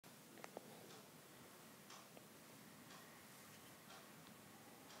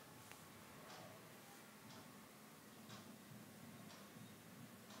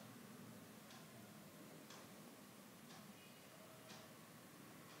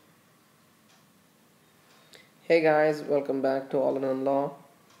Hey guys, welcome back to allornonelaw.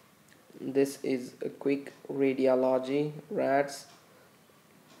 This is a quick radiology rats.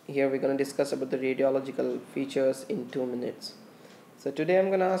 Here we're going to discuss about the radiological features in 2 minutes. So today I'm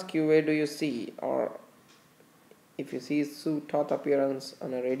going to ask you, where do you see, or if you see sawtooth appearance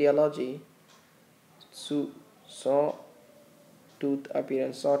on a radiology, saw sawtooth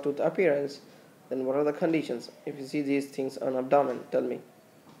appearance, then what are the conditions? If you see these things on abdomen, tell me.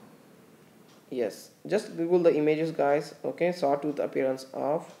 Yes, just Google the images, guys. Okay, sawtooth appearance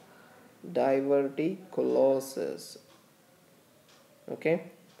of diverticulosis. Okay,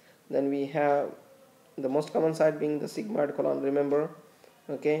 then we have the most common site being the sigmoid colon, remember.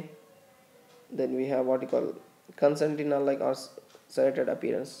 Okay, then we have what you call consentinel like or serrated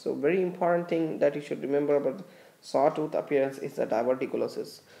appearance. So very important thing that you should remember about sawtooth appearance is the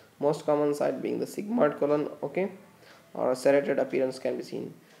diverticulosis, most common site being the sigmoid colon. Okay, or a serrated appearance can be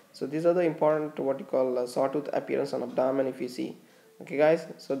seen. So these are the important what you call sawtooth appearance on abdomen if you see. Okay guys,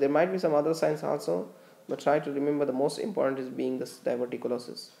 so there might be some other signs also, but try to remember the most important is being this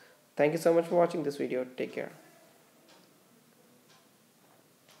diverticulosis. Thank you so much for watching this video. Take care.